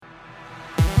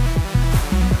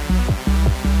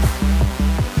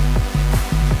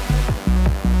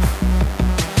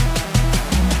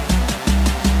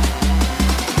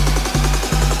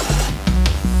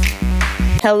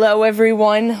Hello,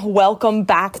 everyone. Welcome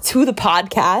back to the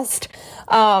podcast.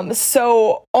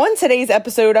 So on today's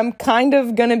episode, I'm kind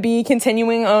of going to be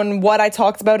continuing on what I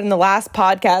talked about in the last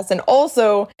podcast, and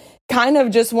also kind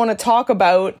of just want to talk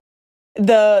about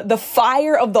the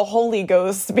fire of the Holy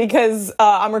Ghost, because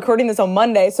I'm recording this on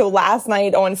Monday. So last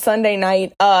night on Sunday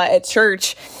night at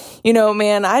church,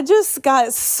 man, I just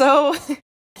got so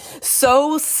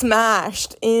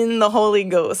smashed in the Holy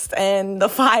Ghost and the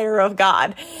fire of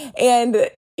God. And,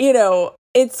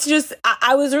 it's just,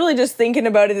 I was really just thinking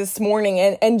about it this morning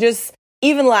and just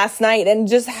even last night, and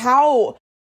just how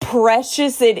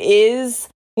precious it is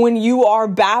when you are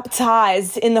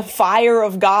baptized in the fire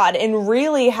of God, and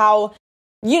really how,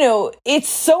 it's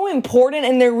so important,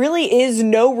 and there really is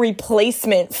no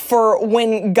replacement for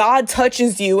when God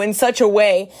touches you in such a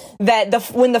way that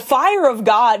when the fire of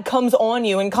God comes on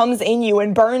you and comes in you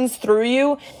and burns through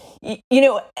you,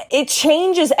 it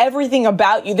changes everything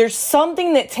about you. There's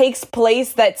something that takes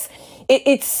place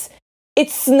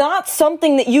it's not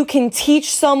something that you can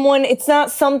teach someone. It's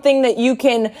not something that you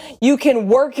can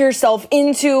work yourself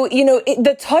into.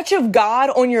 The touch of God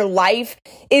on your life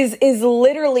is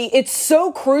literally, it's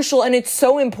so crucial and it's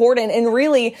so important. And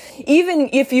really, even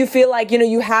if you feel like,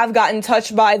 you have gotten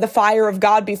touched by the fire of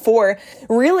God before,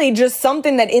 really just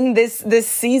something that in this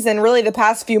season, really the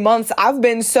past few months, I've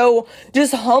been so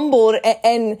just humbled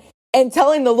and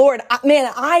telling the Lord, man,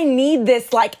 I need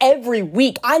this like every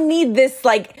week. I need this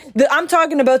I'm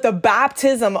talking about the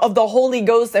baptism of the Holy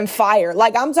Ghost and fire.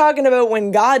 Like, I'm talking about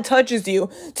when God touches you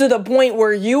to the point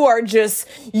where you are just,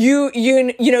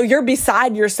 you're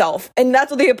beside yourself. And that's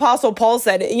what the Apostle Paul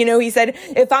said. He said,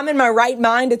 if I'm in my right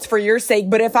mind, it's for your sake.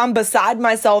 But if I'm beside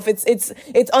myself,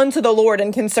 it's unto the Lord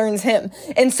and concerns him.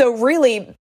 And so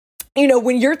really,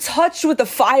 when you're touched with the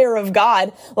fire of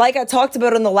God, like I talked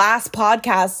about in the last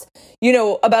podcast,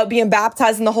 about being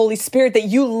baptized in the Holy Spirit, that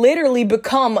you literally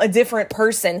become a different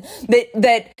person. And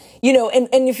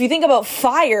if you think about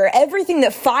fire, everything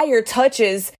that fire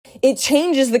touches, it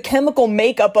changes the chemical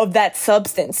makeup of that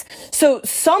substance. So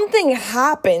something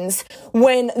happens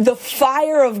when the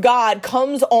fire of God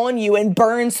comes on you and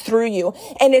burns through you.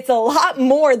 And it's a lot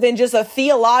more than just a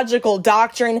theological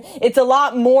doctrine. It's a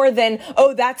lot more than,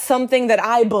 oh, that's something that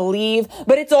I believe,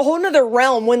 but it's a whole nother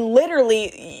realm when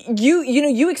literally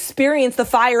you experience the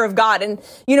fire of God. And,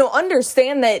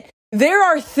 understand that there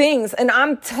are things, and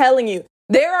I'm telling you,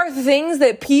 there are things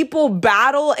that people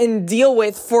battle and deal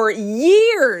with for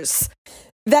years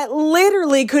that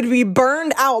literally could be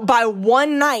burned out by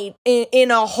one night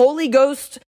in a Holy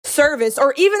Ghost service,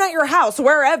 or even at your house,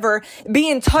 wherever,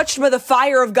 being touched by the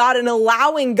fire of God and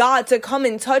allowing God to come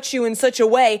and touch you in such a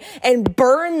way and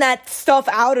burn that stuff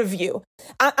out of you.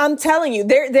 I'm telling you,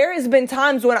 there has been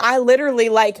times when I literally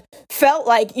felt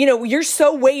like, you're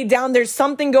so weighed down. There's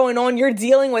something going on. You're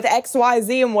dealing with X, Y,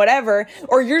 Z and whatever,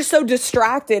 or you're so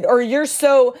distracted, or you're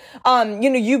so,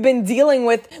 you've been dealing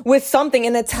with something,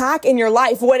 an attack in your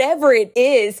life, whatever it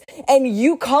is. And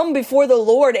you come before the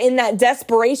Lord in that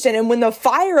desperation. And when the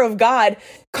fire of God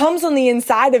comes on the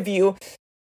inside of you,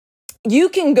 you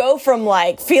can go from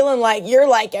feeling like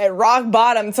you're at rock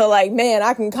bottom to man,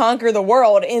 I can conquer the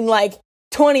world in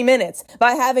 20 minutes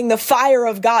by having the fire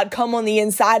of God come on the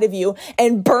inside of you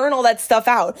and burn all that stuff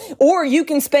out. Or you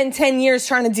can spend 10 years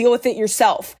trying to deal with it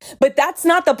yourself. But that's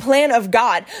not the plan of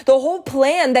God. The whole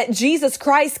plan that Jesus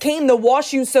Christ came to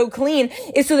wash you so clean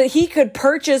is so that he could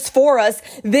purchase for us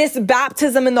this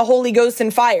baptism in the Holy Ghost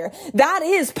and fire. That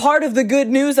is part of the good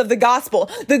news of the gospel.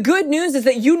 The good news is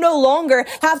that you no longer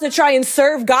have to try and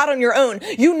serve God on your own.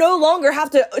 You no longer have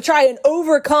to try and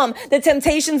overcome the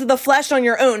temptations of the flesh on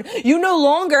your own. You no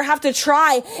longer have to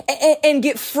try and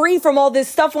get free from all this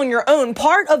stuff on your own.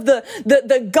 Part of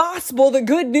the gospel, the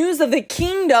good news of the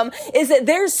kingdom, is that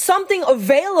there's something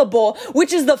available,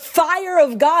 which is the fire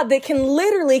of God that can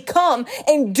literally come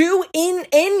and do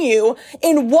in you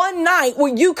in one night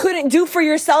what you couldn't do for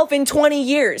yourself in 20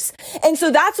 years. And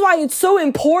so that's why it's so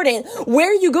important.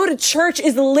 Where you go to church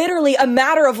is literally a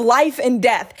matter of life and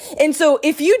death. And so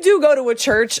if you do go to a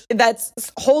church that's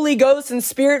Holy Ghost and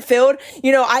Spirit filled,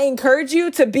 I encourage you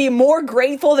to be more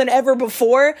grateful than ever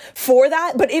before for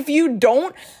that. But if you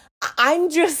don't, I'm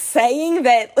just saying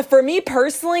that for me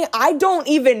personally, I don't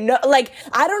even know,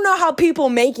 I don't know how people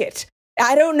make it.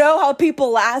 I don't know how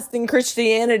people last in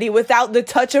Christianity without the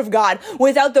touch of God,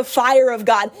 without the fire of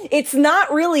God. It's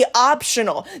not really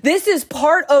optional. This is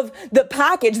part of the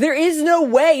package. There is no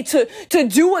way to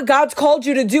do what God's called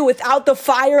you to do without the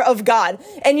fire of God.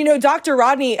 And Dr.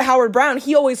 Rodney Howard-Browne,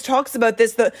 he always talks about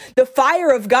this, the fire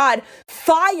of God.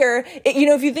 Fire,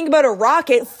 if you think about a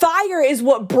rocket, fire is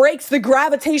what breaks the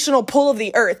gravitational pull of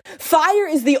the earth. Fire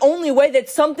is the only way that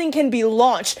something can be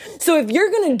launched. So if you're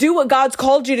going to do what God's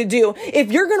called you to do,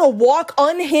 if you're going to walk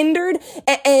unhindered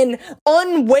and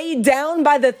unweighed down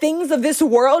by the things of this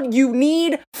world, you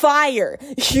need fire.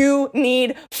 You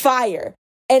need fire.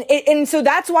 And so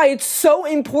that's why it's so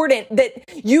important that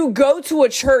you go to a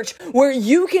church where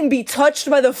you can be touched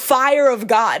by the fire of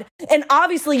God. And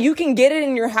obviously you can get it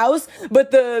in your house,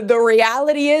 but the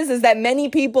reality is that many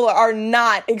people are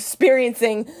not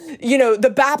experiencing,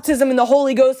 the baptism in the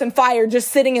Holy Ghost and fire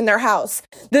just sitting in their house.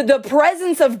 The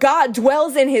presence of God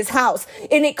dwells in his house,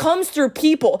 and it comes through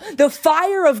people. The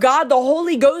fire of God, the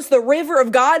Holy Ghost, the river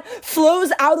of God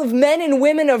flows out of men and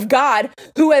women of God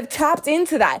who have tapped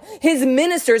into that. His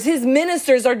ministers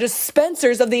are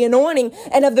dispensers of the anointing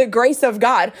and of the grace of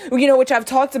God, which I've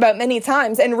talked about many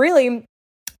times. And really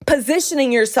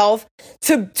positioning yourself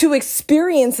to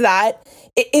experience that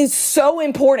is so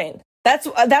important.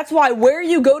 That's why where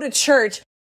you go to church,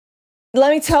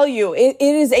 let me tell you, it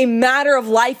is a matter of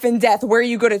life and death where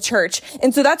you go to church.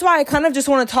 And so that's why I kind of just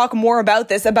want to talk more about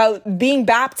this, about being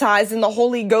baptized in the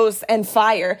Holy Ghost and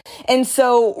fire. And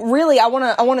so really, I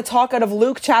want to talk out of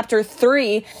Luke chapter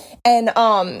 3. And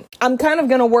I'm kind of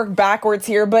going to work backwards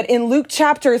here, but in Luke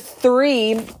chapter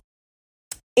 3,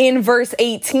 in verse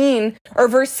 18 or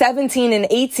verse 17 and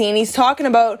 18, he's talking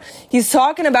about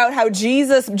how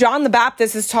John the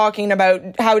Baptist is talking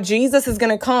about how Jesus is going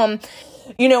to come,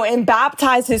 and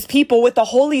baptize his people with the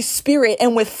Holy Spirit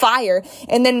and with fire.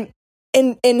 And then,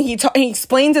 and he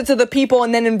explains it to the people.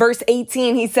 And then in verse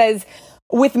 18, he says,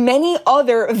 with many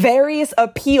other various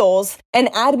appeals and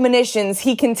admonitions,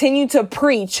 he continued to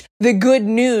preach the good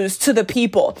news to the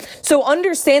people. So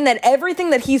understand that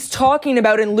everything that he's talking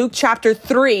about in Luke chapter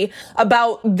 3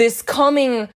 about this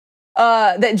coming,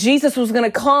 that Jesus was going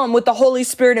to come with the Holy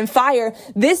Spirit and fire,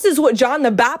 this is what John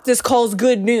the Baptist calls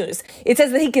good news. It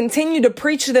says that he continued to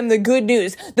preach to them the good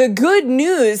news. The good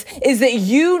news is that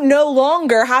you no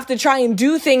longer have to try and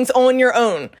do things on your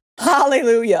own.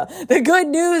 Hallelujah. The good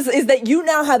news is that you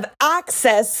now have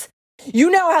access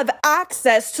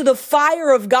to the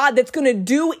fire of God that's going to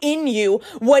do in you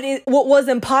what was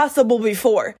impossible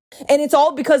before. And it's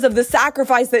all because of the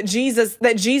sacrifice that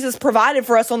Jesus provided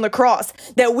for us on the cross,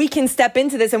 that we can step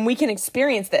into this and we can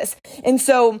experience this. And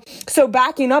so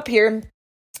backing up here,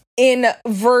 in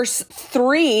verse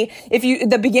 3,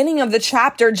 the beginning of the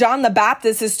chapter, John the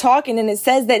Baptist is talking, and it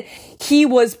says that he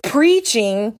was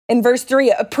preaching, in verse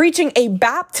 3, preaching a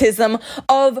baptism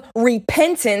of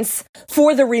repentance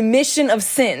for the remission of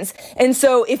sins. And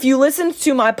so if you listened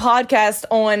to my podcast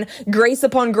on Grace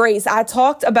Upon Grace, I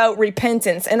talked about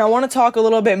repentance, and I want to talk a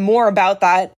little bit more about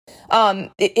that.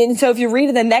 And so if you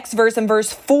read the next verse, in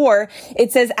verse 4,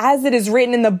 it says, as it is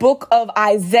written in the book of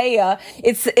Isaiah,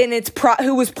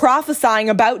 who was prophesying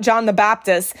about John the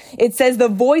Baptist. It says, the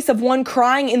voice of one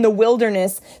crying in the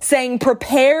wilderness, saying,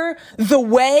 prepare the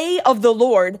way of the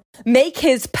Lord, make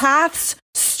his paths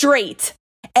straight.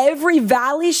 Every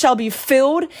valley shall be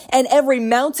filled, and every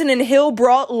mountain and hill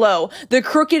brought low. The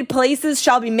crooked places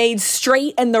shall be made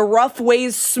straight, and the rough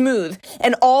ways smooth,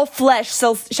 and all flesh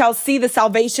shall see the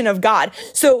salvation of God.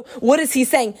 So what is he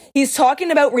saying? He's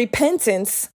talking about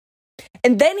repentance.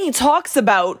 And then he talks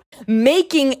about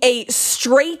making a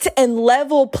straight and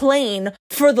level plain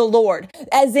for the Lord,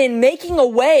 as in making a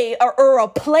way or a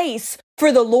place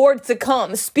for the Lord to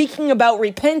come, speaking about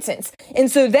repentance.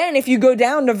 And so then if you go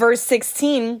down to verse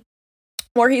 16,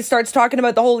 where he starts talking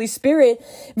about the Holy Spirit,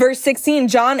 verse 16,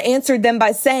 John answered them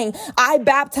by saying, I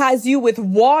baptize you with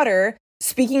water,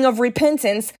 speaking of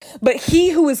repentance, but he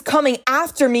who is coming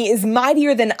after me is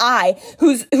mightier than I,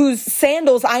 whose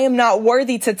sandals I am not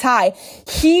worthy to tie.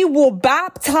 He will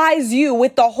baptize you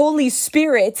with the Holy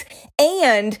Spirit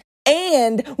and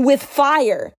with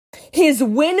fire. His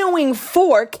winnowing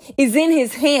fork is in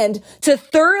his hand to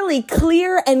thoroughly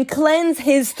clear and cleanse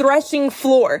his threshing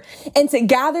floor, and to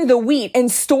gather the wheat and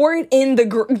store it in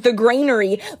the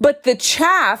granary. But the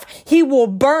chaff he will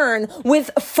burn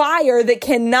with fire that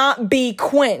cannot be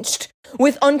quenched,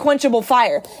 with unquenchable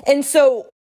fire. And so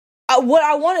what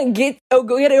I want to get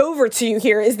over to you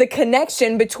here is the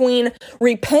connection between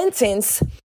repentance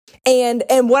And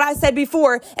what I said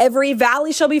before, every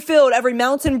valley shall be filled, every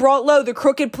mountain brought low, the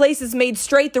crooked places made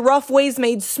straight, the rough ways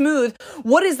made smooth.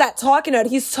 What is that talking about?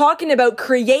 He's talking about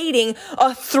creating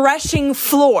a threshing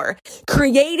floor,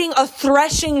 creating a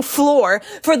threshing floor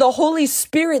for the Holy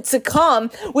Spirit to come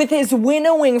with his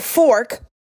winnowing fork.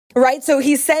 Right? So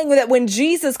he's saying that when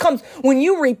Jesus comes, when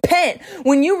you repent,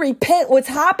 what's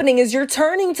happening is you're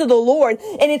turning to the Lord,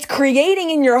 and it's creating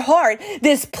in your heart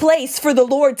this place for the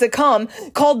Lord to come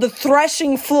called the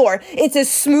threshing floor. It's a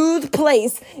smooth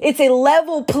place. It's a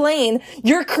level plain.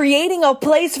 You're creating a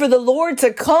place for the Lord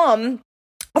to come,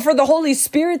 for the Holy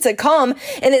Spirit to come.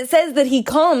 And it says that he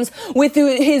comes with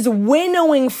his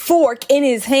winnowing fork in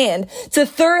his hand to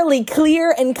thoroughly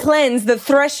clear and cleanse the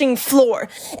threshing floor.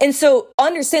 And so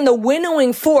understand the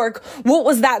winnowing fork. What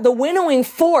was that? The winnowing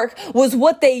fork was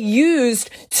what they used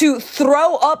to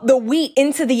throw up the wheat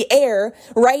into the air,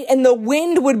 right? And the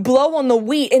wind would blow on the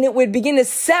wheat, and it would begin to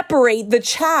separate the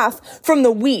chaff from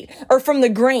the wheat, or from the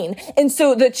grain. And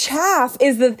so the chaff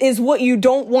is what you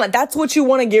don't want. That's what you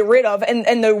want to get rid of.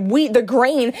 And the wheat, the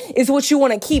grain, is what you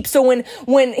want to keep. So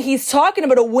when he's talking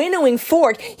about a winnowing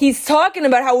fork, he's talking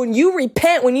about how when you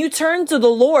repent, when you turn to the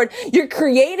Lord, you're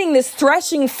creating this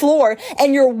threshing floor,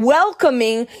 and you're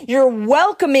welcoming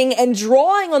and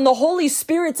drawing on the Holy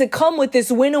Spirit to come with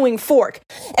this winnowing fork.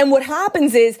 And what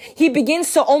happens is he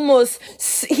begins to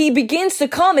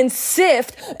come and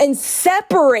sift and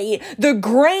separate the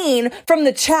grain from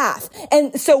the chaff.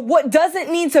 And so what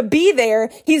doesn't need to be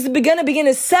there, he's going to begin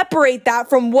to separate that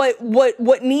from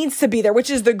what needs to be there, which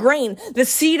is the grain, the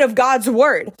seed of God's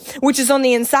word, which is on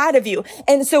the inside of you.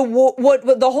 And so what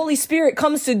the Holy Spirit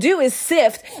comes to do is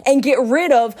sift and get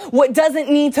rid of what doesn't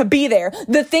need to be there.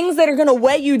 The things that are going to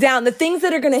weigh you down, the things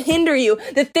that are going to hinder you,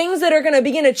 the things that are going to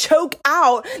begin to choke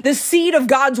out the seed of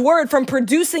God's word from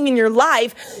producing in your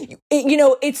life.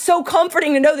 It's so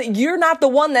comforting to know that you're not the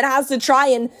one that has to try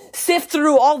and sift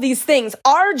through all these things.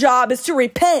 Our job is to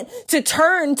repent, to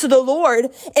turn to the Lord.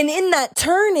 And in that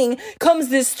turning comes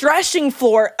this threshing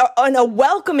floor, and a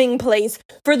welcoming place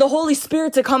for the Holy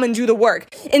Spirit to come and do the work.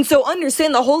 And so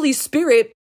understand the Holy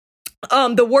Spirit,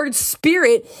 the word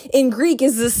spirit in Greek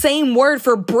is the same word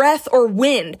for breath or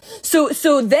wind.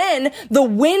 So then the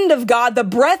wind of God, the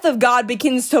breath of God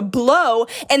begins to blow,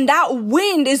 and that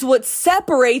wind is what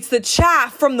separates the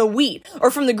chaff from the wheat or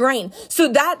from the grain. So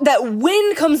that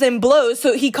wind comes and blows.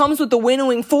 So he comes with the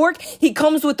winnowing fork. He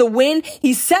comes with the wind.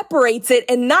 He separates it.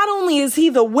 And not only is he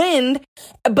the wind,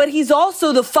 but he's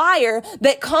also the fire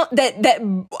that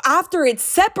after it's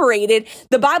separated,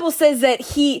 the Bible says that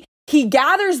he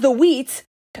gathers the wheat,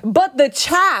 but the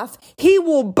chaff he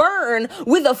will burn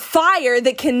with a fire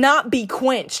that cannot be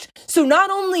quenched. So not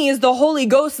only is the Holy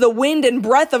Ghost the wind and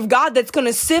breath of God that's going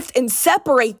to sift and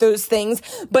separate those things,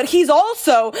 but he's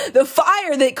also the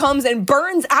fire that comes and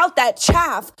burns out that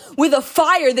chaff with a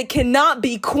fire that cannot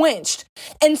be quenched.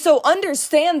 And so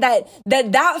understand that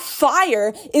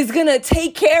fire is going to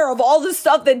take care of all the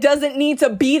stuff that doesn't need to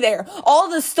be there, all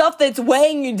the stuff that's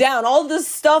weighing you down, all the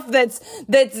stuff that's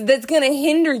going to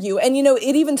hinder you. And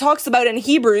it even talks about in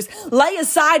Hebrews, lay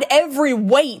aside every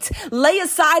weight, lay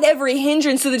aside every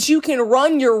hindrance so that you can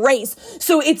run your race.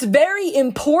 So it's very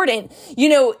important,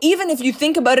 even if you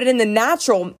think about it in the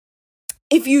natural,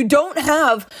 if you don't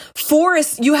have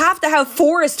forests, you have to have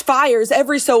forest fires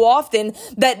every so often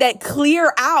that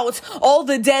clear out all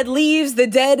the dead leaves, the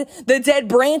dead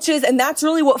branches. And that's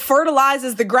really what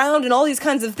fertilizes the ground and all these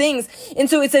kinds of things. And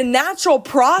so it's a natural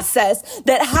process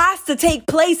that has to take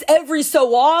place every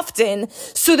so often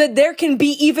so that there can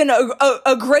be even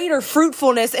a greater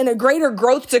fruitfulness and a greater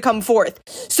growth to come forth.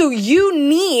 So we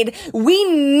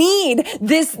need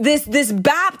this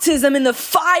baptism in the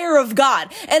fire of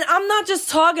God. And I'm not just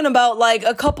talking about like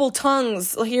a couple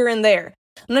tongues here and there.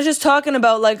 I'm not just talking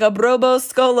about like a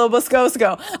brobosko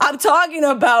loboskosko. I'm talking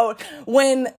about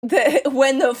when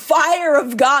the fire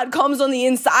of God comes on the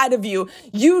inside of you.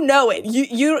 You know it.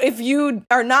 You if you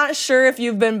are not sure if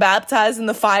you've been baptized in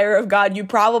the fire of God, you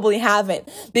probably haven't,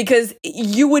 because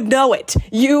you would know it.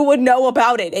 You would know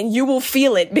about it, and you will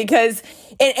feel it, because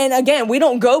and again, we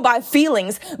don't go by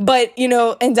feelings, but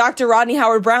and Dr. Rodney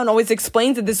Howard-Browne always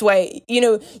explains it this way.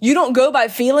 You don't go by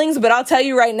feelings, but I'll tell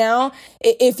you right now,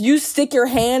 if you stick your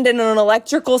hand in an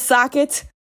electrical socket,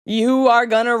 you are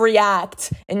going to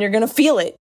react and you're going to feel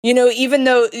it. Even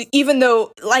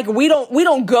though like we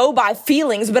don't go by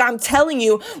feelings, but I'm telling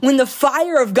you, when the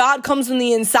fire of God comes on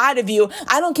the inside of you,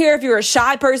 I don't care if you're a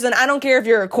shy person. I don't care if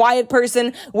you're a quiet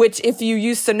person, which if you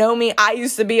used to know me, I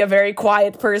used to be a very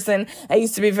quiet person. I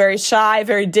used to be very shy,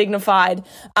 very dignified.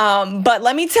 But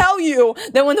let me tell you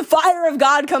that when the fire of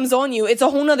God comes on you, it's a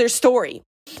whole nother story.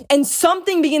 and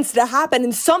something begins to happen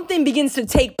and something begins to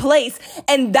take place.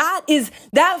 And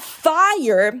that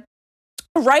fire,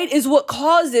 right, is what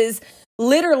causes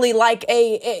literally like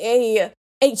a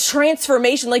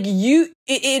transformation. Like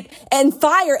and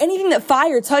fire, anything that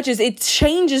fire touches, it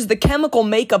changes the chemical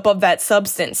makeup of that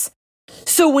substance.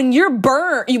 So when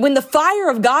when the fire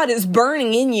of God is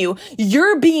burning in you,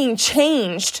 you're being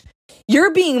changed.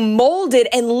 You're being molded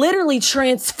and literally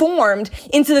transformed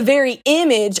into the very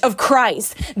image of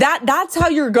Christ. That's how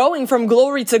you're going from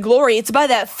glory to glory. It's by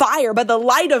that fire, by the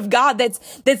light of God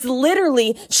that's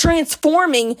literally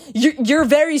transforming your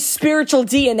very spiritual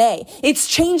DNA. It's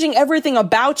changing everything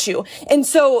about you. And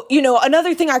so,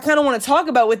 another thing I kind of want to talk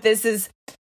about with this is,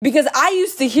 because I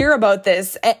used to hear about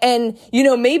this and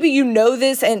maybe you know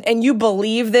this and you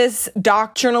believe this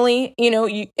doctrinally,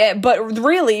 but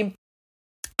really,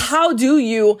 how do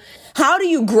you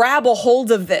grab a hold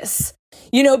of this?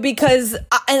 Because,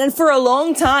 and for a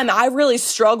long time, I really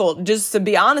struggled, just to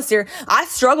be honest here. I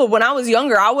struggled when I was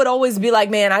younger. I would always be like,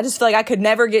 man, I just feel like I could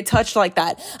never get touched like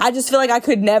that. I just feel like I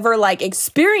could never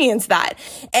experience that.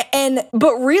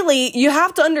 But really, you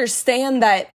have to understand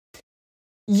that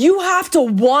you have to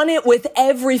want it with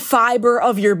every fiber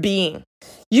of your being.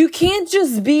 You can't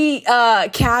just be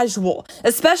casual,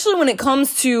 especially when it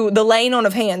comes to the laying on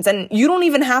of hands. And you don't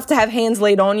even have to have hands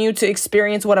laid on you to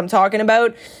experience what I'm talking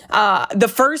about.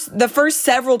 The first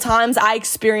several times I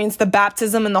experienced the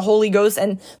baptism and the Holy Ghost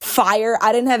and fire,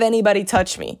 I didn't have anybody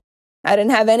touch me. I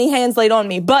didn't have any hands laid on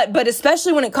me. But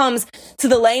especially when it comes to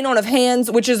the laying on of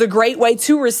hands, which is a great way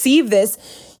to receive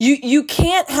this, you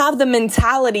can't have the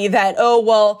mentality that,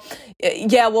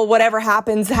 whatever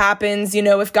happens.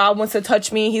 If God wants to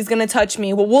touch me, he's going to touch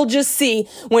me. Well, we'll just see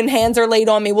when hands are laid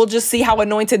on me. We'll just see how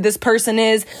anointed this person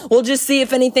is. We'll just see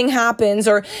if anything happens,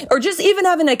 or just even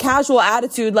having a casual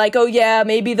attitude like, oh yeah,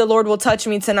 maybe the Lord will touch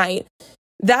me tonight.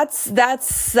 That's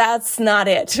not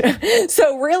it.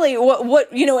 So really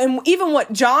and even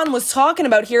what John was talking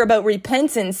about here about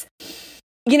repentance,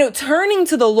 turning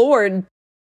to the Lord,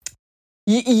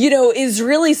 is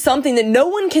really something that no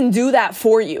one can do that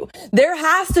for you. There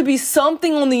has to be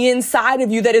something on the inside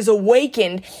of you that is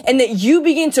awakened and that you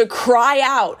begin to cry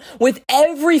out with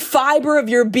every fiber of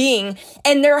your being.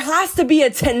 And there has to be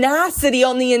a tenacity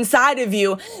on the inside of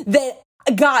you that,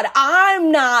 God,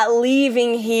 I'm not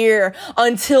leaving here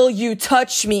until you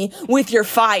touch me with your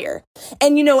fire.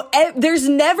 And, there's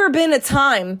never been a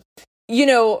time,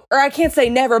 or I can't say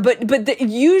never, but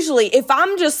usually if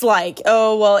I'm just like,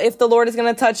 oh, well, if the Lord is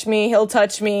going to touch me, he'll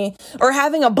touch me, or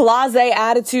having a blasé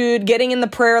attitude, getting in the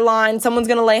prayer line, someone's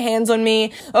going to lay hands on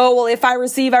me. Oh, well, if I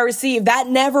receive, I receive. That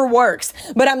never works.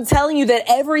 But I'm telling you that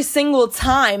every single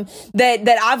time that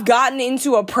I've gotten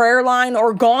into a prayer line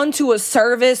or gone to a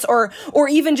service or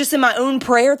even just in my own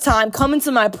prayer time, come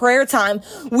into my prayer time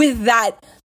with that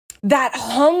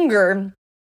hunger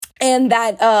and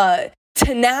that,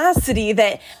 tenacity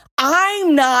that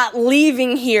I'm not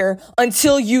leaving here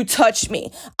until you touch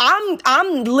me.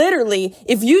 I'm literally,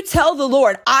 if you tell the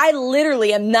Lord, I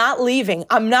literally am not leaving.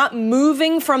 I'm not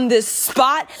moving from this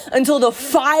spot until the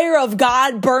fire of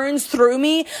God burns through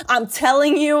me. I'm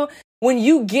telling you, when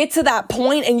you get to that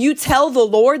point and you tell the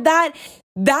Lord that,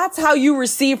 that's how you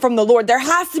receive from the Lord. There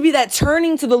has to be that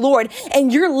turning to the Lord,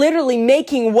 and you're literally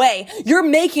making way. You're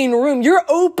making room. You're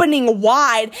opening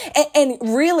wide and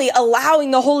really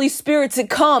allowing the Holy Spirit to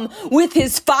come with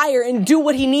his fire and do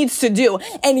what he needs to do.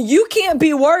 And you can't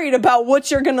be worried about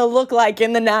what you're going to look like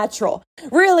in the natural.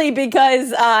 Really,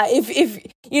 because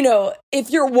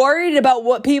if you're worried about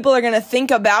what people are going to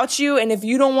think about you, and if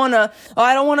you don't want to,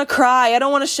 I don't want to cry, I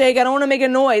don't want to shake, I don't want to make a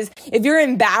noise. If you're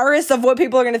embarrassed of what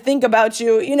people are going to think about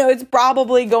you, it's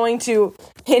probably going to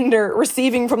hinder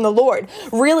receiving from the Lord.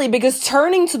 Really, because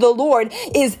turning to the Lord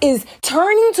is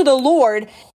turning to the Lord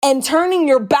and turning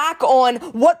your back on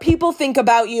what people think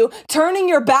about you, turning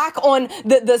your back on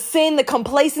the sin, the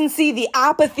complacency, the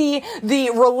apathy, the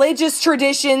religious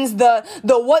traditions, the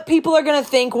what people are going to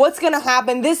think, what's going to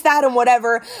happen, this, that, and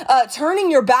whatever, turning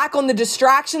your back on the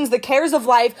distractions, the cares of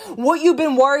life, what you've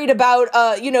been worried about,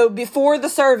 before the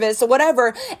service or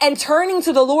whatever, and turning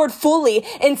to the Lord fully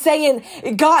and saying,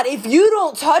 God, if you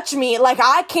don't touch me,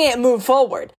 I can't move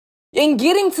forward. And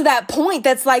getting to that point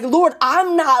that's like, Lord,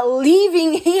 I'm not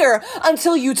leaving here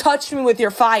until you touch me with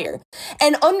your fire.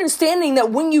 And understanding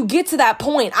that when you get to that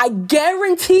point, I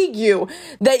guarantee you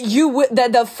that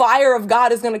that the fire of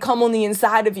God is going to come on the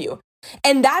inside of you.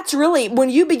 And that's really, when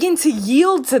you begin to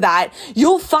yield to that,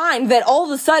 you'll find that all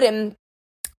of a sudden,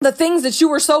 the things that you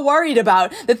were so worried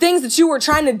about, the things that you were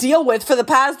trying to deal with for the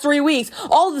past 3 weeks,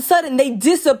 all of a sudden they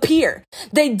disappear.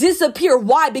 They disappear.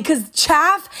 Why? Because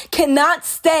chaff cannot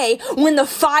stay when the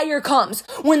fire comes.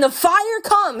 When the fire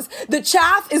comes, the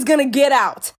chaff is going to get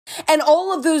out. And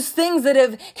all of those things that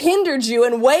have hindered you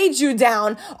and weighed you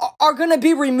down are going to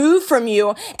be removed from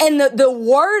you. And the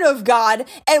word of God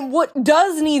and what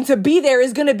does need to be there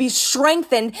is going to be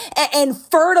strengthened and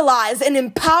fertilized and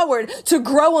empowered to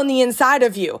grow on the inside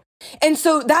of you. And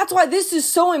so that's why this is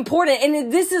so important.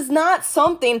 And this is not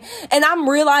something, and I'm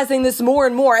realizing this more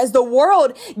and more as the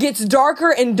world gets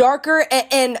darker and darker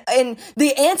and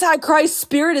the Antichrist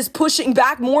spirit is pushing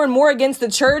back more and more against the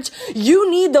church.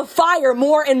 You need the fire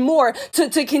more and more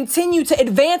to continue to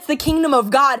advance the kingdom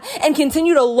of God and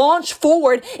continue to launch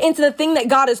forward into the thing that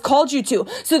God has called you to.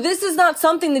 So this is not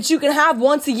something that you can have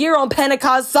once a year on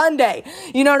Pentecost Sunday.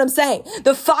 You know what I'm saying?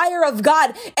 The fire of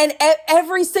God. And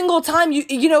every single time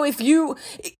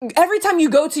every time you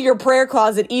go to your prayer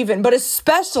closet even, but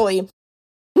especially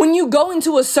when you go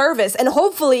into a service, and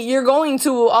hopefully you're going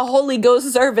to a Holy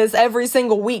Ghost service every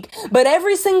single week, but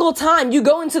every single time you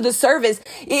go into the service,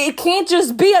 it can't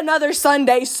just be another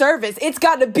Sunday service. It's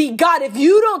got to be, God, if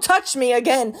you don't touch me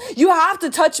again, you have to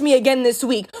touch me again this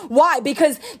week. Why?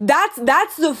 Because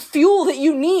that's the fuel that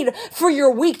you need for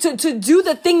your week to do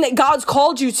the thing that God's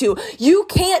called you to. You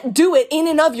can't do it in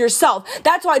and of yourself.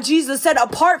 That's why Jesus said,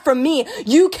 apart from me,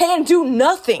 you can do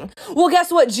nothing. Well,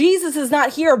 guess what? Jesus is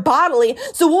not here bodily.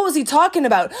 So what was he talking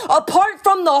about? Apart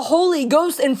from the Holy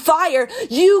Ghost and fire,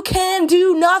 you can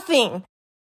do nothing.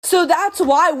 So that's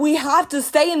why we have to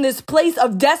stay in this place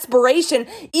of desperation.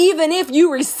 Even if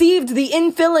you received the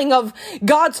infilling of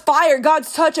God's fire,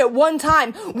 God's touch at one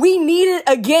time, we need it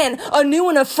again, anew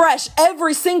and afresh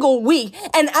every single week.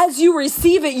 And as you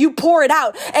receive it, you pour it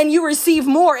out, and you receive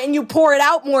more, and you pour it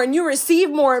out more, and you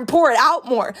receive more and pour it out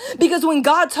more. Because when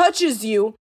God touches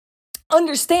you,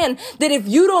 understand that if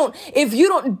you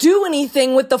don't do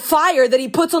anything with the fire that he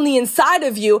puts on the inside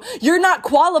of you, you're not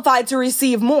qualified to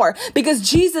receive more, because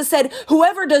Jesus said,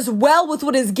 whoever does well with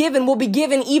what is given will be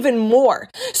given even more.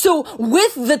 So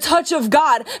with the touch of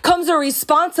God comes a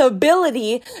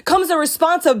responsibility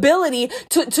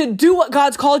to do what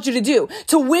God's called you to do,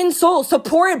 to win souls, to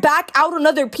pour it back out on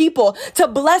other people, to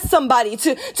bless somebody,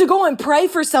 to go and pray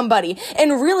for somebody.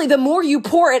 And really, the more you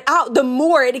pour it out, the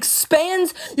more it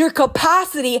expands your capacity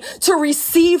to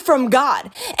receive from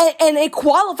God. And it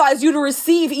qualifies you to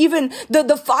receive. Even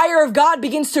the fire of God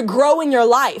begins to grow in your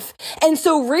life. And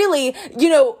so really,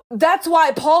 that's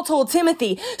why Paul told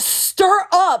Timothy, stir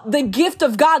up the gift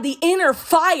of God, the inner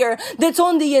fire that's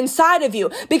on the inside of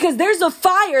you, because there's a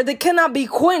fire that cannot be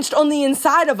quenched on the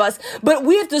inside of us, but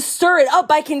we have to stir it up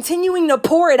by continuing to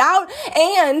pour it out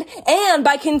and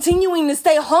by continuing to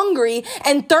stay hungry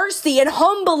and thirsty and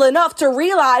humble enough to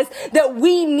realize that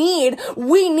we need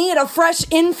a fresh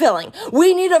infilling.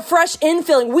 We need a fresh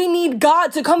infilling. We need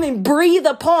God to come and breathe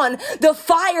upon the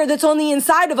fire that's on the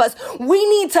inside of us. We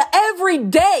need to every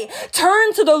day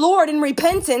turn to the Lord in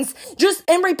repentance. Just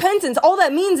in repentance, all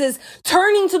that means is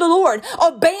turning to the Lord,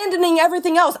 abandoning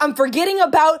everything else. I'm forgetting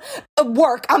about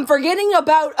work. I'm forgetting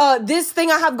about this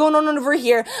thing I have going on over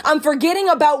here. I'm forgetting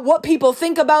about what people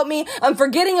think about me. I'm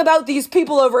forgetting about these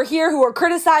people over here who are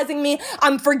criticizing me.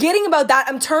 I'm forgetting about that.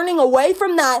 I'm turning away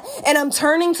from that, and I'm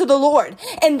turning to the Lord.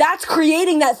 And that's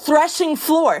creating that threshing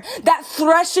floor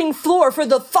for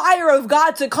the fire of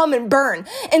God to come and burn.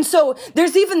 And so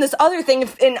there's even this other thing,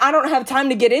 and I don't have time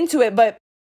to get into it, but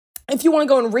if you want to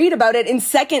go and read about it in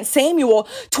 2 Samuel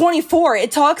 24, it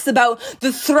talks about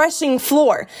the threshing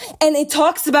floor. And it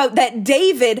talks about that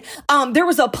David, there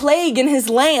was a plague in his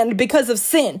land because of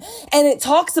sin. And it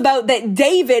talks about that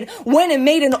David went and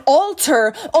made an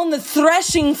altar on the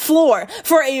threshing floor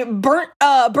for a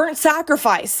burnt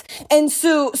sacrifice. And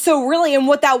so really, and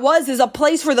what that was is a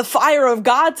place for the fire of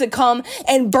God to come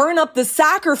and burn up the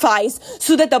sacrifice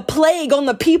so that the plague on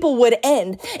the people would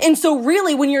end. And so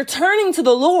really, when you're turning to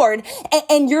the Lord,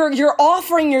 and you're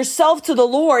offering yourself to the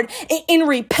Lord in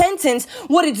repentance,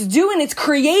 what it's doing, it's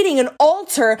creating an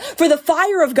altar for the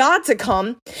fire of God to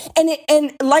come.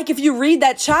 And like if you read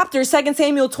that chapter, 2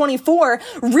 Samuel 24,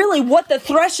 really what the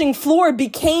threshing floor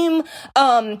became,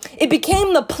 it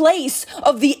became the place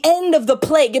of the end of the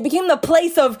plague. It became the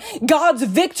place of God's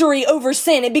victory over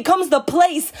sin. It becomes the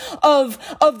place of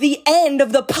the end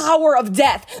of the power of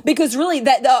death, because really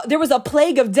there was a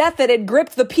plague of death that had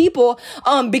gripped the people,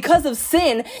 because of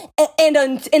sin,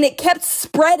 and it kept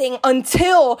spreading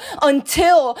until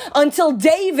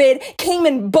David came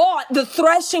and bought the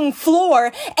threshing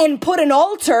floor and put an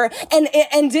altar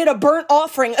and did a burnt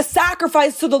offering, a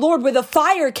sacrifice to the Lord, where the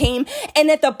fire came,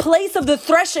 and at the place of the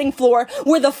threshing floor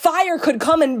where the fire could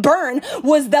come and burn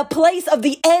was the place of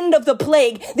the end of the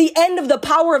plague, the end of the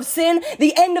power of sin,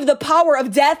 the end of the power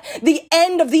of death, the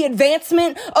end of the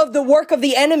advancement of the work of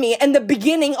the enemy, and the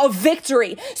beginning of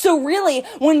victory. So really,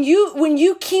 when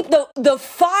you keep the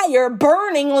fire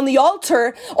burning on the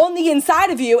altar on the inside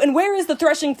of you, and where is the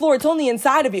threshing floor? It's on the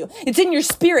inside of you. It's in your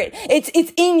spirit. It's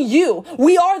in you.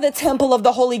 We are the temple of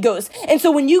the Holy Ghost. And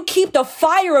so when you keep the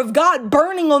fire of God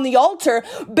burning on the altar,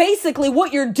 basically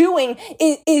what you're doing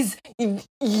is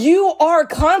you are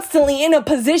constantly in a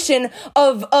position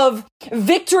of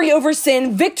victory over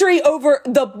sin, victory over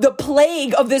the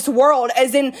plague of this world,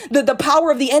 as in the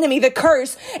power of the enemy, the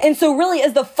curse. And so really,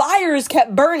 as the fires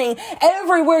kept burning,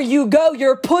 everywhere you go,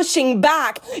 you're pushing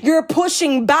back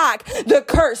the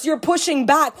curse, you're pushing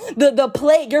back the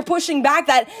plague, you're pushing back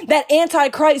that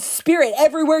antichrist spirit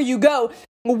everywhere you go,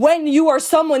 when you are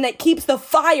someone that keeps the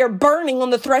fire burning on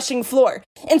the threshing floor.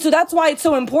 And so that's why it's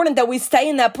so important that we stay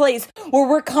in that place where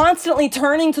we're constantly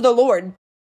turning to the Lord.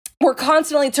 We're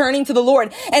constantly turning to the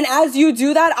Lord. And as you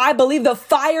do that, I believe the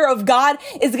fire of God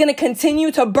is going to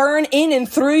continue to burn in and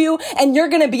through you, and you're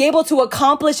going to be able to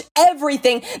accomplish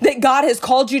everything that God has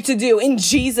called you to do in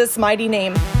Jesus' mighty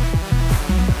name.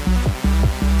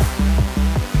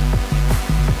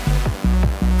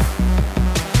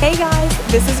 Hey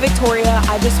guys, this is Victoria.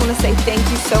 I just want to say thank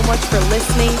you so much for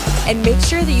listening, and make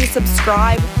sure that you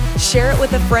subscribe, share it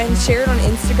with a friend, share it on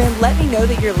Instagram. Let me know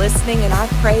that you're listening, and I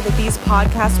pray that these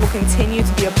podcasts will continue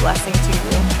to be a blessing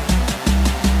to you.